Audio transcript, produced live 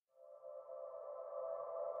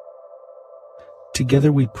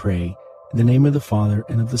Together we pray, in the name of the Father,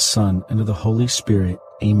 and of the Son, and of the Holy Spirit.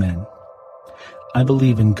 Amen. I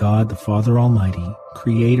believe in God, the Father Almighty,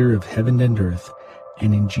 creator of heaven and earth,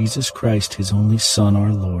 and in Jesus Christ, his only Son,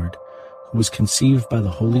 our Lord, who was conceived by the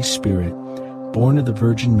Holy Spirit, born of the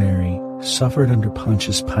Virgin Mary, suffered under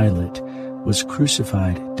Pontius Pilate, was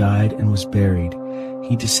crucified, died, and was buried.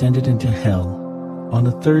 He descended into hell. On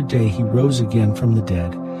the third day he rose again from the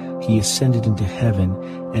dead. He ascended into heaven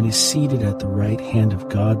and is seated at the right hand of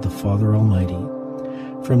God the Father Almighty.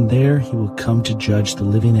 From there he will come to judge the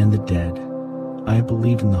living and the dead. I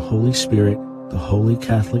believe in the Holy Spirit, the Holy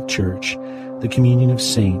Catholic Church, the communion of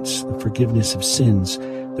saints, the forgiveness of sins,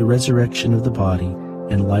 the resurrection of the body,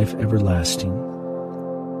 and life everlasting.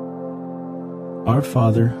 Our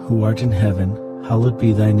Father, who art in heaven, hallowed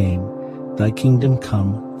be thy name. Thy kingdom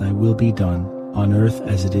come, thy will be done, on earth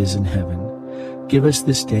as it is in heaven. Give us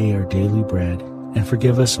this day our daily bread, and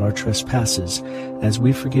forgive us our trespasses, as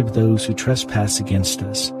we forgive those who trespass against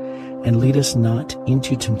us. And lead us not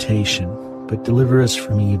into temptation, but deliver us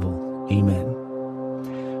from evil. Amen.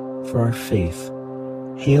 For our faith.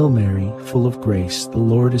 Hail Mary, full of grace, the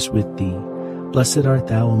Lord is with thee. Blessed art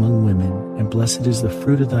thou among women, and blessed is the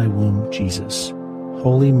fruit of thy womb, Jesus.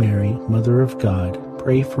 Holy Mary, Mother of God,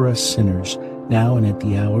 pray for us sinners, now and at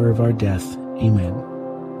the hour of our death. Amen.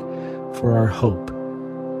 For our hope.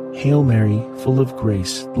 Hail Mary, full of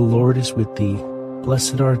grace, the Lord is with thee.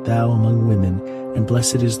 Blessed art thou among women, and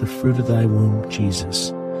blessed is the fruit of thy womb, Jesus.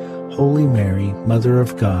 Holy Mary, Mother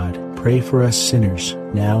of God, pray for us sinners,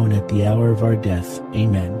 now and at the hour of our death.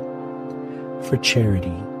 Amen. For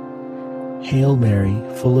charity. Hail Mary,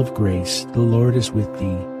 full of grace, the Lord is with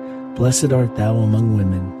thee. Blessed art thou among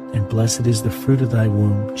women, and blessed is the fruit of thy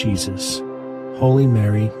womb, Jesus. Holy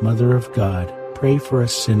Mary, Mother of God, pray for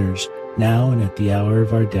us sinners, now and at the hour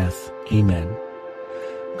of our death. Amen.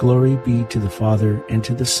 Glory be to the Father, and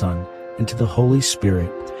to the Son, and to the Holy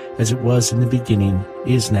Spirit, as it was in the beginning,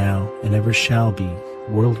 is now, and ever shall be,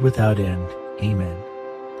 world without end. Amen.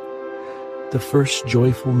 The first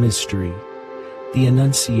joyful mystery, the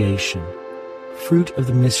Annunciation. Fruit of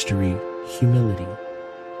the mystery, humility.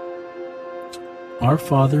 Our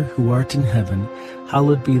Father, who art in heaven,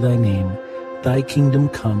 hallowed be thy name. Thy kingdom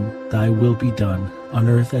come, thy will be done, on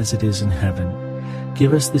earth as it is in heaven.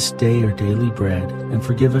 Give us this day our daily bread, and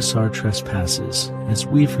forgive us our trespasses, as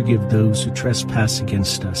we forgive those who trespass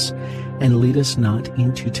against us. And lead us not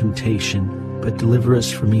into temptation, but deliver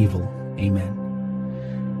us from evil.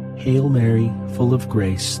 Amen. Hail Mary, full of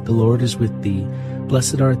grace, the Lord is with thee.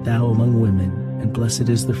 Blessed art thou among women, and blessed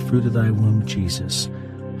is the fruit of thy womb, Jesus.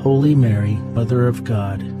 Holy Mary, Mother of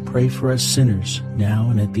God, pray for us sinners, now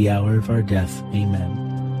and at the hour of our death.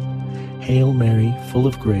 Amen. Hail Mary, full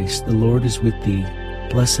of grace, the Lord is with thee.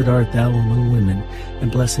 Blessed art thou among women,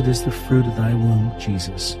 and blessed is the fruit of thy womb,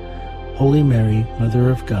 Jesus. Holy Mary, Mother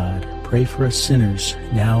of God, pray for us sinners,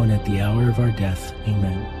 now and at the hour of our death.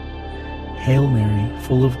 Amen. Hail Mary,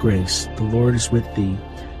 full of grace, the Lord is with thee.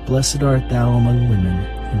 Blessed art thou among women,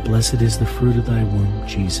 and blessed is the fruit of thy womb,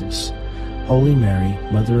 Jesus. Holy Mary,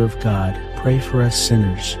 Mother of God, pray for us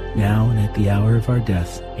sinners, now and at the hour of our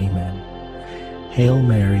death. Amen. Hail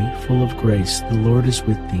Mary, full of grace, the Lord is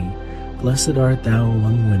with thee. Blessed art thou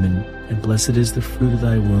among women, and blessed is the fruit of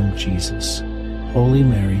thy womb, Jesus. Holy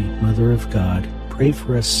Mary, Mother of God, pray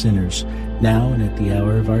for us sinners, now and at the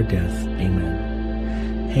hour of our death.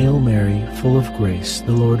 Amen. Hail Mary, full of grace,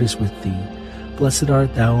 the Lord is with thee. Blessed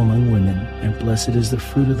art thou among women, and blessed is the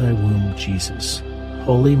fruit of thy womb, Jesus.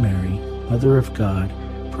 Holy Mary, Mother of God,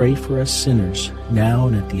 pray for us sinners, now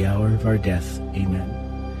and at the hour of our death. Amen.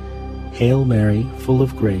 Hail Mary, full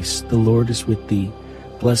of grace, the Lord is with thee.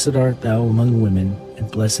 Blessed art thou among women,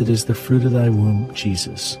 and blessed is the fruit of thy womb,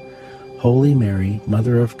 Jesus. Holy Mary,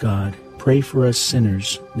 Mother of God, pray for us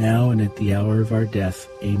sinners, now and at the hour of our death.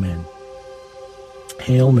 Amen.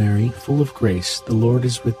 Hail Mary, full of grace, the Lord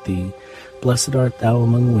is with thee. Blessed art thou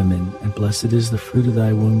among women, and blessed is the fruit of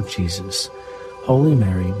thy womb, Jesus. Holy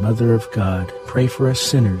Mary, Mother of God, pray for us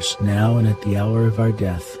sinners, now and at the hour of our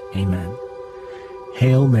death. Amen.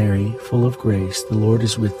 Hail Mary, full of grace, the Lord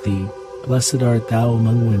is with thee. Blessed art thou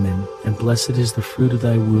among women, and blessed is the fruit of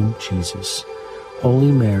thy womb, Jesus.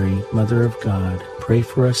 Holy Mary, Mother of God, pray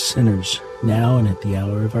for us sinners, now and at the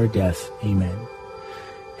hour of our death. Amen.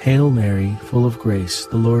 Hail Mary, full of grace,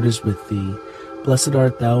 the Lord is with thee. Blessed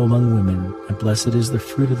art thou among women, and blessed is the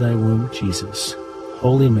fruit of thy womb, Jesus.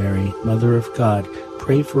 Holy Mary, Mother of God,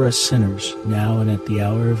 pray for us sinners, now and at the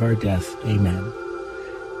hour of our death. Amen.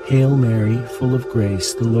 Hail Mary, full of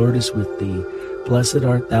grace, the Lord is with thee. Blessed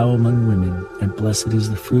art thou among women, and blessed is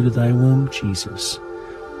the fruit of thy womb, Jesus.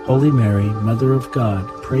 Holy Mary, Mother of God,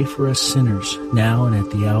 pray for us sinners, now and at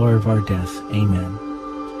the hour of our death. Amen.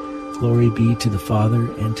 Glory be to the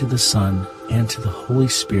Father, and to the Son, and to the Holy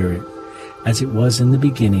Spirit, as it was in the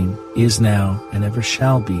beginning, is now, and ever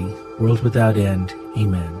shall be, world without end.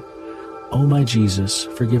 Amen. O my Jesus,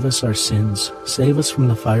 forgive us our sins, save us from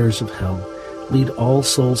the fires of hell, lead all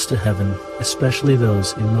souls to heaven, especially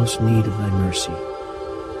those in most need of thy mercy.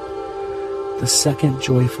 The second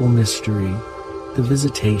joyful mystery, the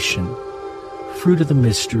Visitation. Fruit of the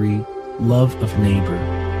mystery, love of neighbor.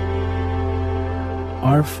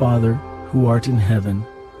 Our Father, who art in heaven,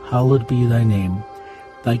 hallowed be thy name.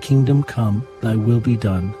 Thy kingdom come, thy will be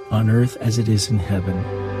done, on earth as it is in heaven.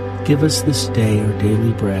 Give us this day our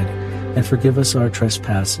daily bread, and forgive us our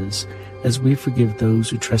trespasses, as we forgive those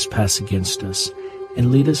who trespass against us.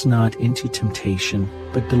 And lead us not into temptation,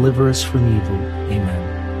 but deliver us from evil.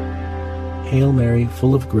 Amen. Hail Mary,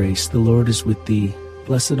 full of grace, the Lord is with thee.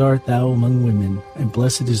 Blessed art thou among women, and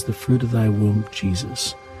blessed is the fruit of thy womb,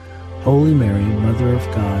 Jesus. Holy Mary, Mother of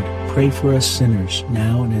God, pray for us sinners,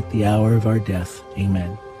 now and at the hour of our death.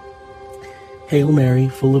 Amen. Hail Mary,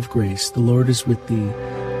 full of grace, the Lord is with thee.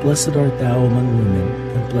 Blessed art thou among women,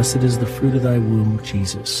 and blessed is the fruit of thy womb,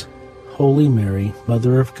 Jesus. Holy Mary,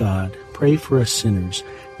 Mother of God, pray for us sinners,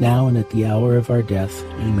 now and at the hour of our death.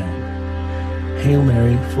 Amen. Hail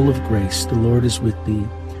Mary, full of grace, the Lord is with thee.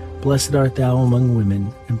 Blessed art thou among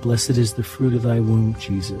women, and blessed is the fruit of thy womb,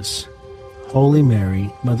 Jesus. Holy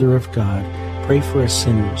Mary, Mother of God, pray for us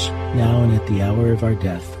sinners, now and at the hour of our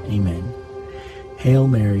death. Amen. Hail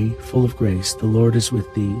Mary, full of grace, the Lord is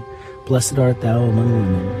with thee. Blessed art thou among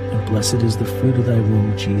women, and blessed is the fruit of thy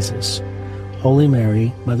womb, Jesus. Holy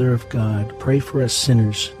Mary, Mother of God, pray for us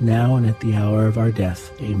sinners, now and at the hour of our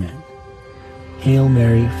death. Amen. Hail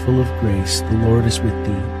Mary, full of grace, the Lord is with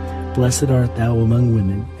thee. Blessed art thou among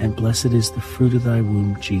women, and blessed is the fruit of thy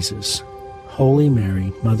womb, Jesus. Holy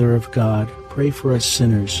Mary, Mother of God, pray for us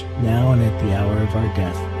sinners, now and at the hour of our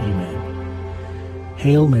death. Amen.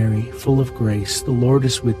 Hail Mary, full of grace, the Lord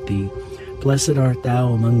is with thee. Blessed art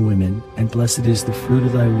thou among women, and blessed is the fruit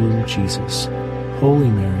of thy womb, Jesus. Holy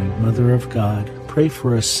Mary, Mother of God, pray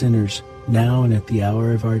for us sinners, now and at the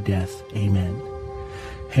hour of our death. Amen.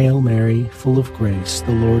 Hail Mary, full of grace,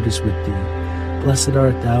 the Lord is with thee. Blessed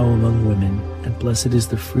art thou among women, and blessed is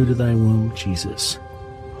the fruit of thy womb, Jesus.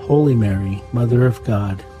 Holy Mary, Mother of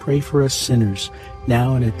God, pray for us sinners,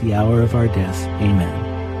 now and at the hour of our death.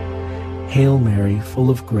 Amen. Hail Mary, full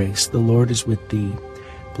of grace, the Lord is with thee.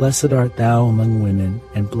 Blessed art thou among women,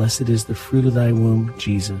 and blessed is the fruit of thy womb,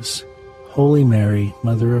 Jesus. Holy Mary,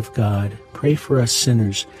 Mother of God, pray for us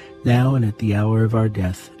sinners, now and at the hour of our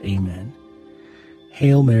death. Amen.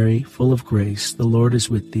 Hail Mary, full of grace, the Lord is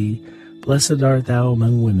with thee. Blessed art thou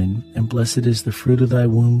among women, and blessed is the fruit of thy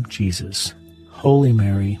womb, Jesus. Holy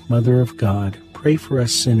Mary, Mother of God, pray for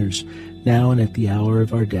us sinners, now and at the hour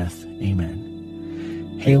of our death.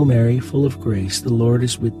 Amen. Hail Mary, full of grace, the Lord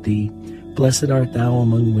is with thee. Blessed art thou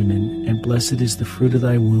among women, and blessed is the fruit of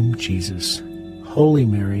thy womb, Jesus. Holy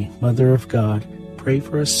Mary, Mother of God, pray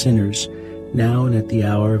for us sinners, now and at the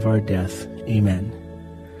hour of our death. Amen.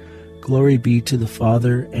 Glory be to the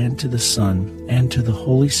Father, and to the Son, and to the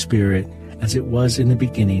Holy Spirit, as it was in the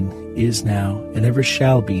beginning, is now, and ever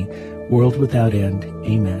shall be, world without end.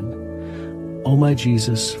 Amen. O my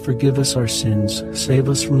Jesus, forgive us our sins, save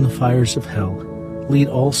us from the fires of hell, lead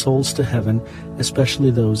all souls to heaven,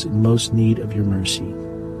 especially those in most need of your mercy.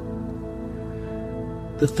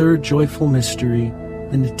 The third joyful mystery,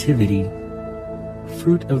 the Nativity.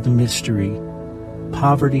 Fruit of the mystery,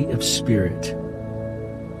 poverty of spirit.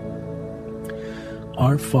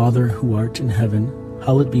 Our Father, who art in heaven,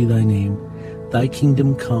 hallowed be thy name. Thy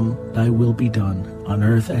kingdom come, thy will be done, on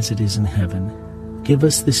earth as it is in heaven. Give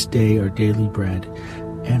us this day our daily bread,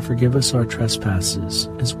 and forgive us our trespasses,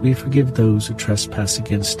 as we forgive those who trespass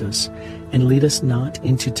against us. And lead us not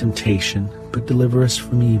into temptation, but deliver us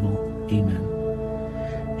from evil.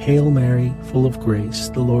 Amen. Hail Mary, full of grace,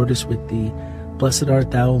 the Lord is with thee. Blessed art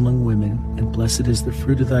thou among women, and blessed is the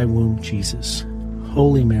fruit of thy womb, Jesus.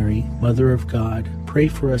 Holy Mary, Mother of God, pray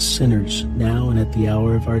for us sinners, now and at the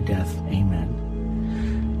hour of our death.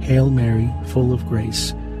 Amen. Hail Mary, full of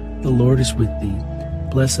grace, the Lord is with thee.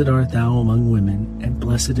 Blessed art thou among women, and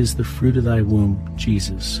blessed is the fruit of thy womb,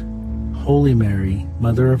 Jesus. Holy Mary,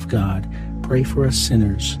 Mother of God, pray for us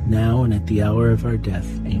sinners, now and at the hour of our death.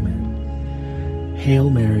 Amen. Hail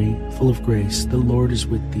Mary, full of grace, the Lord is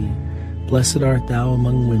with thee. Blessed art thou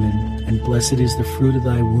among women, and blessed is the fruit of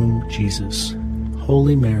thy womb, Jesus.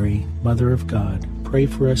 Holy Mary, Mother of God, pray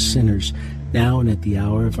for us sinners, now and at the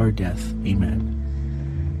hour of our death.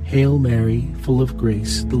 Amen. Hail Mary, full of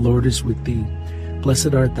grace, the Lord is with thee.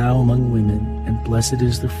 Blessed art thou among women, and blessed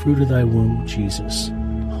is the fruit of thy womb, Jesus.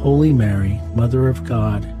 Holy Mary, Mother of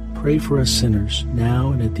God, pray for us sinners,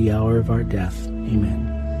 now and at the hour of our death.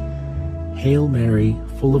 Amen. Hail Mary,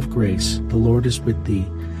 full of grace, the Lord is with thee.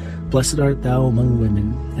 Blessed art thou among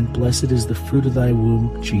women, and blessed is the fruit of thy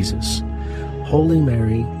womb, Jesus. Holy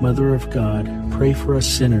Mary, Mother of God, pray for us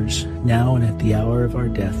sinners, now and at the hour of our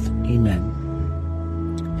death.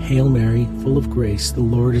 Amen. Hail Mary, full of grace, the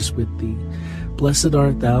Lord is with thee. Blessed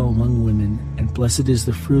art thou among women, and blessed is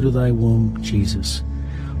the fruit of thy womb, Jesus.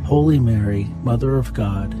 Holy Mary, Mother of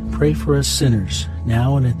God, pray for us sinners,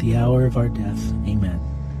 now and at the hour of our death. Amen.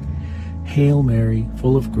 Hail Mary,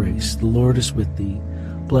 full of grace, the Lord is with thee.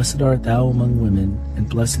 Blessed art thou among women, and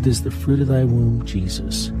blessed is the fruit of thy womb,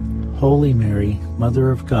 Jesus. Holy Mary, Mother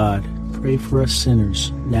of God, pray for us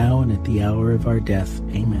sinners, now and at the hour of our death.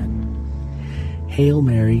 Amen. Hail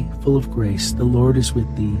Mary, full of grace, the Lord is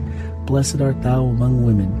with thee. Blessed art thou among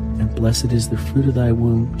women, and blessed is the fruit of thy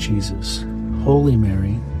womb, Jesus. Holy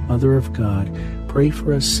Mary, Mother of God, pray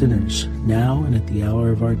for us sinners, now and at the hour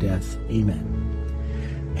of our death.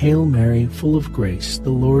 Amen. Hail Mary, full of grace, the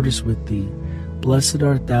Lord is with thee. Blessed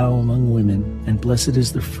art thou among women, and blessed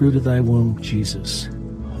is the fruit of thy womb, Jesus.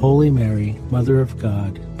 Holy Mary, Mother of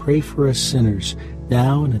God, pray for us sinners,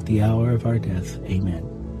 now and at the hour of our death. Amen.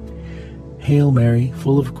 Hail Mary,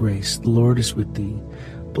 full of grace, the Lord is with thee.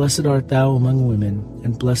 Blessed art thou among women,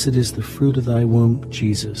 and blessed is the fruit of thy womb,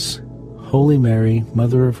 Jesus. Holy Mary,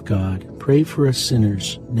 Mother of God, pray for us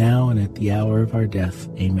sinners, now and at the hour of our death.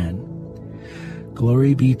 Amen.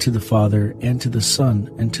 Glory be to the Father, and to the Son,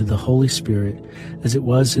 and to the Holy Spirit, as it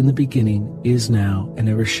was in the beginning, is now, and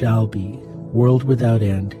ever shall be, world without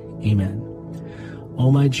end. Amen. O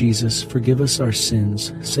my Jesus, forgive us our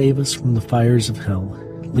sins, save us from the fires of hell.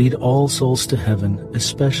 Lead all souls to heaven,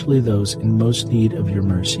 especially those in most need of your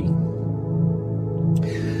mercy.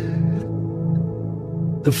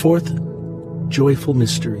 The fourth joyful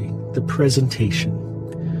mystery, the Presentation.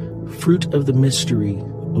 Fruit of the mystery,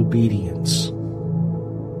 obedience.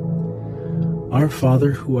 Our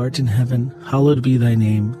Father, who art in heaven, hallowed be thy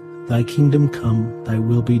name. Thy kingdom come, thy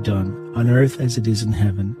will be done, on earth as it is in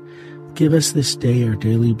heaven. Give us this day our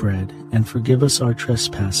daily bread, and forgive us our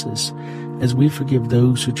trespasses, as we forgive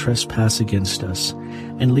those who trespass against us.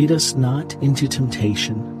 And lead us not into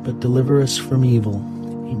temptation, but deliver us from evil.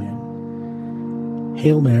 Amen.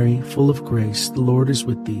 Hail Mary, full of grace, the Lord is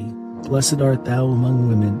with thee. Blessed art thou among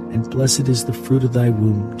women, and blessed is the fruit of thy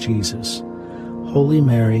womb, Jesus. Holy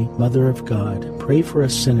Mary, Mother of God, pray for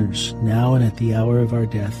us sinners, now and at the hour of our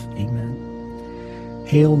death. Amen.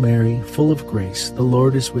 Hail Mary, full of grace, the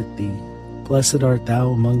Lord is with thee. Blessed art thou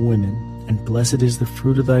among women, and blessed is the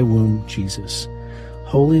fruit of thy womb, Jesus.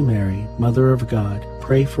 Holy Mary, Mother of God,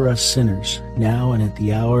 pray for us sinners, now and at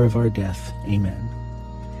the hour of our death. Amen.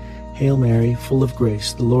 Hail Mary, full of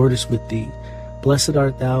grace, the Lord is with thee. Blessed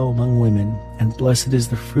art thou among women, and blessed is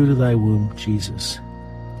the fruit of thy womb, Jesus.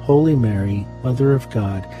 Holy Mary, Mother of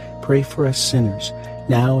God, pray for us sinners,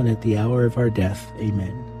 now and at the hour of our death.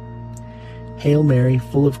 Amen. Hail Mary,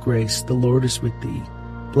 full of grace, the Lord is with thee.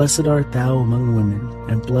 Blessed art thou among women,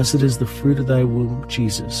 and blessed is the fruit of thy womb,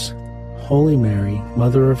 Jesus. Holy Mary,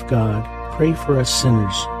 Mother of God, pray for us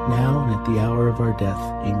sinners, now and at the hour of our death.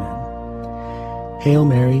 Amen. Hail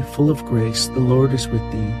Mary, full of grace, the Lord is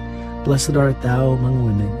with thee. Blessed art thou among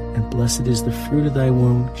women, and blessed is the fruit of thy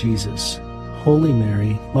womb, Jesus. Holy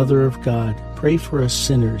Mary, Mother of God, pray for us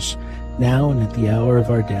sinners, now and at the hour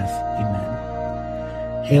of our death.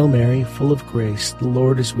 Amen. Hail Mary, full of grace, the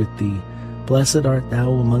Lord is with thee. Blessed art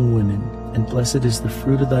thou among women, and blessed is the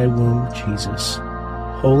fruit of thy womb, Jesus.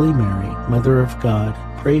 Holy Mary, Mother of God,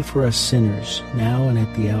 pray for us sinners, now and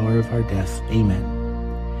at the hour of our death. Amen.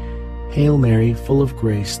 Hail Mary, full of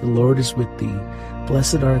grace, the Lord is with thee.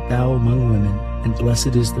 Blessed art thou among women, and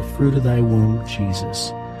blessed is the fruit of thy womb,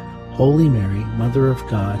 Jesus. Holy Mary, Mother of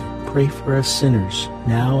God, pray for us sinners,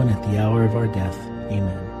 now and at the hour of our death.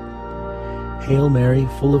 Amen. Hail Mary,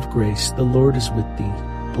 full of grace, the Lord is with thee.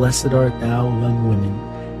 Blessed art thou among women,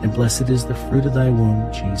 and blessed is the fruit of thy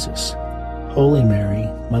womb, Jesus. Holy Mary,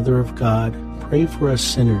 Mother of God, pray for us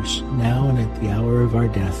sinners, now and at the hour of our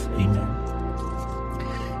death. Amen.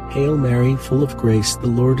 Hail Mary, full of grace, the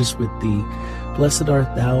Lord is with thee. Blessed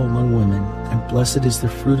art thou among women, and blessed is the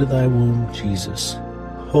fruit of thy womb, Jesus.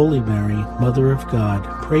 Holy Mary, Mother of God,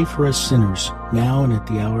 pray for us sinners, now and at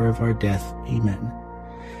the hour of our death. Amen.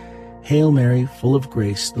 Hail Mary, full of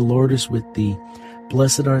grace, the Lord is with thee.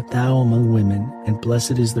 Blessed art thou among women, and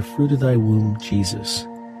blessed is the fruit of thy womb, Jesus.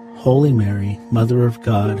 Holy Mary, Mother of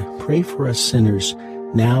God, pray for us sinners,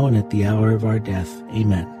 now and at the hour of our death.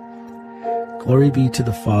 Amen. Glory be to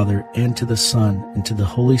the Father, and to the Son, and to the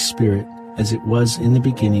Holy Spirit, as it was in the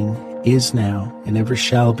beginning, is now, and ever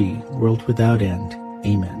shall be, world without end.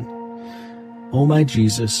 Amen. O my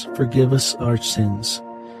Jesus, forgive us our sins.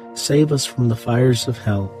 Save us from the fires of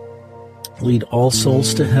hell. Lead all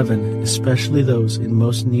souls to heaven, especially those in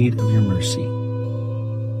most need of your mercy.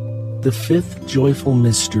 The fifth joyful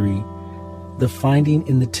mystery, the finding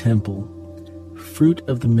in the temple. Fruit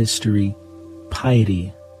of the mystery,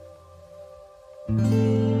 piety.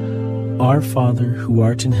 Our Father, who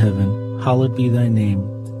art in heaven, hallowed be thy name.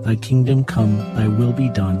 Thy kingdom come, thy will be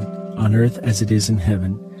done, on earth as it is in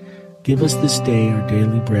heaven. Give us this day our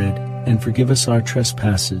daily bread, and forgive us our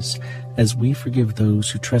trespasses, as we forgive those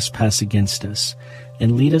who trespass against us.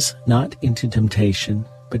 And lead us not into temptation,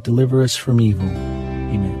 but deliver us from evil.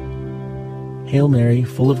 Amen. Hail Mary,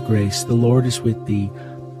 full of grace, the Lord is with thee.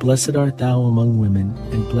 Blessed art thou among women,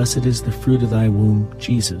 and blessed is the fruit of thy womb,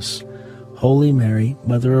 Jesus. Holy Mary,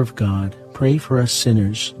 Mother of God, pray for us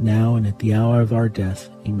sinners, now and at the hour of our death.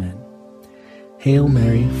 Amen. Hail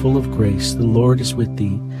Mary, full of grace, the Lord is with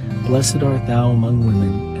thee. Blessed art thou among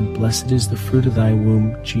women, and blessed is the fruit of thy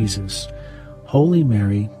womb, Jesus. Holy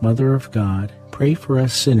Mary, Mother of God, pray for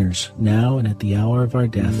us sinners, now and at the hour of our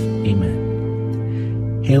death.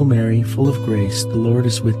 Amen. Hail Mary, full of grace, the Lord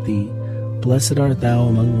is with thee. Blessed art thou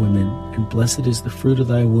among women, and blessed is the fruit of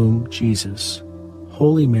thy womb, Jesus.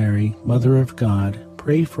 Holy Mary, Mother of God,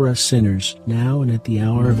 pray for us sinners, now and at the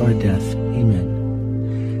hour of our death.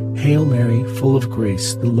 Amen. Hail Mary, full of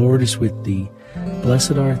grace, the Lord is with thee.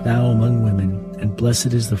 Blessed art thou among women, and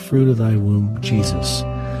blessed is the fruit of thy womb, Jesus.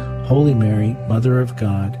 Holy Mary, Mother of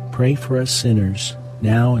God, pray for us sinners,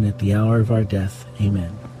 now and at the hour of our death.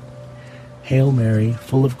 Amen. Hail Mary,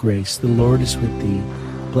 full of grace, the Lord is with thee.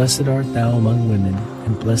 Blessed art thou among women,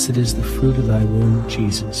 and blessed is the fruit of thy womb,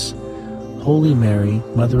 Jesus. Holy Mary,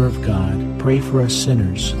 Mother of God, pray for us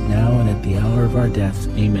sinners, now and at the hour of our death.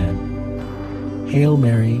 Amen. Hail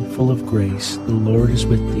Mary, full of grace, the Lord is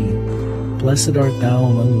with thee. Blessed art thou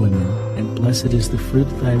among women, and blessed is the fruit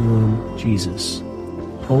of thy womb, Jesus.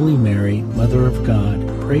 Holy Mary, Mother of God,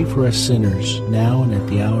 pray for us sinners, now and at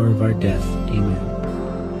the hour of our death.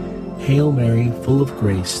 Amen. Hail Mary, full of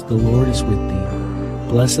grace, the Lord is with thee.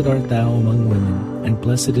 Blessed art thou among women, and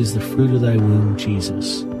blessed is the fruit of thy womb,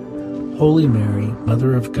 Jesus. Holy Mary,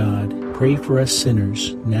 Mother of God, pray for us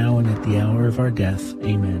sinners, now and at the hour of our death.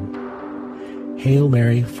 Amen. Hail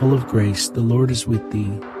Mary, full of grace, the Lord is with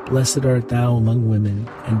thee. Blessed art thou among women,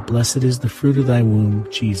 and blessed is the fruit of thy womb,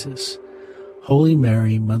 Jesus. Holy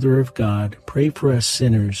Mary, Mother of God, pray for us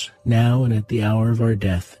sinners, now and at the hour of our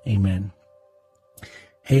death. Amen.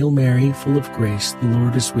 Hail Mary, full of grace, the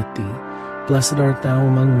Lord is with thee. Blessed art thou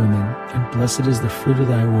among women, and blessed is the fruit of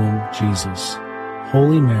thy womb, Jesus.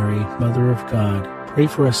 Holy Mary, Mother of God, pray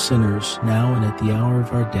for us sinners, now and at the hour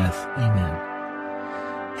of our death.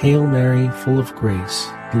 Amen. Hail Mary, full of grace,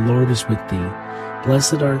 the Lord is with thee.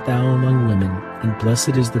 Blessed art thou among women, and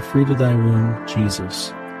blessed is the fruit of thy womb,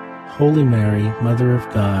 Jesus. Holy Mary, Mother of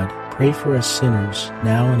God, pray for us sinners,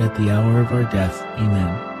 now and at the hour of our death.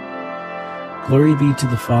 Amen. Glory be to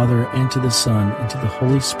the Father, and to the Son, and to the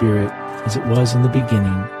Holy Spirit, as it was in the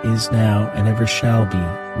beginning, is now, and ever shall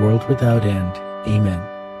be, world without end. Amen.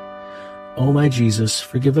 O my Jesus,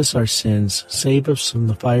 forgive us our sins, save us from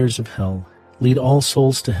the fires of hell, lead all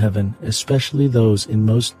souls to heaven, especially those in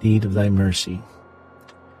most need of thy mercy.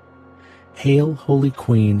 Hail, Holy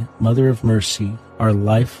Queen, Mother of Mercy, our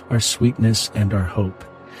life, our sweetness, and our hope.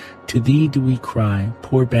 To thee do we cry,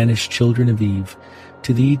 poor banished children of Eve.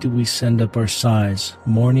 To thee do we send up our sighs,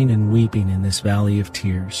 mourning and weeping in this valley of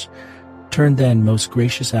tears. Turn then, most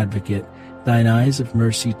gracious Advocate, thine eyes of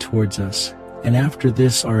mercy towards us, and after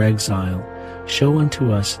this our exile, show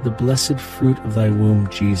unto us the blessed fruit of thy womb,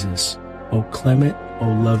 Jesus. O clement, O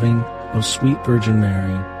loving, O sweet Virgin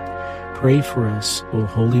Mary, pray for us, O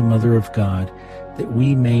Holy Mother of God, that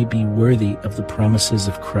we may be worthy of the promises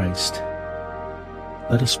of Christ.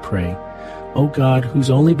 Let us pray. O God, whose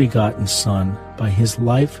only begotten Son, by his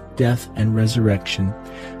life, death, and resurrection,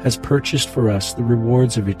 has purchased for us the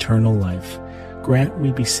rewards of eternal life, grant,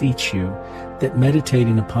 we beseech you, that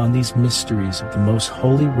meditating upon these mysteries of the most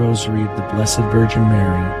holy Rosary of the Blessed Virgin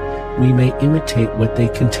Mary, we may imitate what they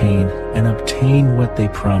contain and obtain what they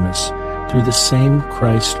promise, through the same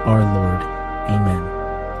Christ our Lord.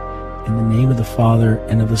 Amen. In the name of the Father,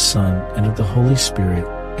 and of the Son, and of the Holy Spirit.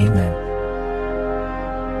 Amen.